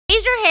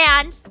raise your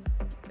hand.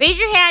 Raise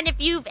your hand if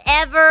you've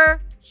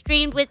ever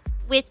streamed with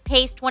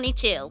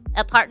Pace22,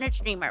 a partnered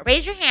streamer.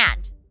 Raise your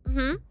hand.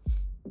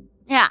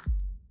 Yeah.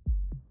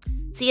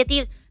 See at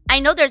these. I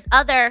know there's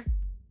other.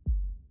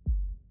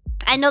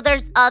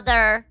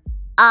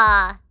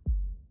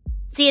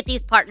 See at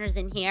these partners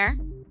in here.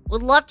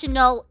 Would love to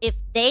know if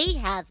they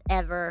have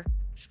ever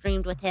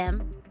streamed with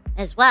him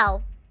as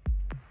well.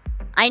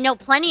 I know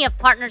plenty of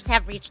partners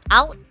have reached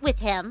out with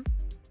him.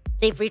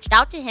 They've reached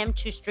out to him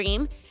to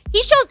stream.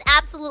 He shows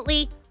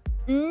absolutely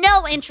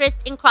no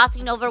interest in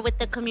crossing over with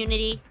the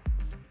community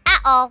at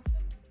all.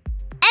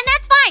 And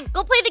that's fine.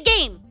 Go play the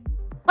game.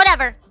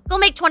 Whatever. Go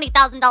make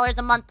 $20,000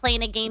 a month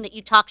playing a game that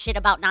you talk shit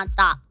about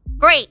nonstop.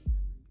 Great.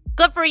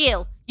 Good for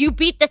you. You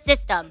beat the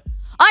system.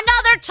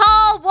 Another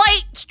tall,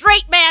 white,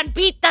 straight man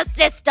beat the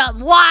system.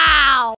 Wow.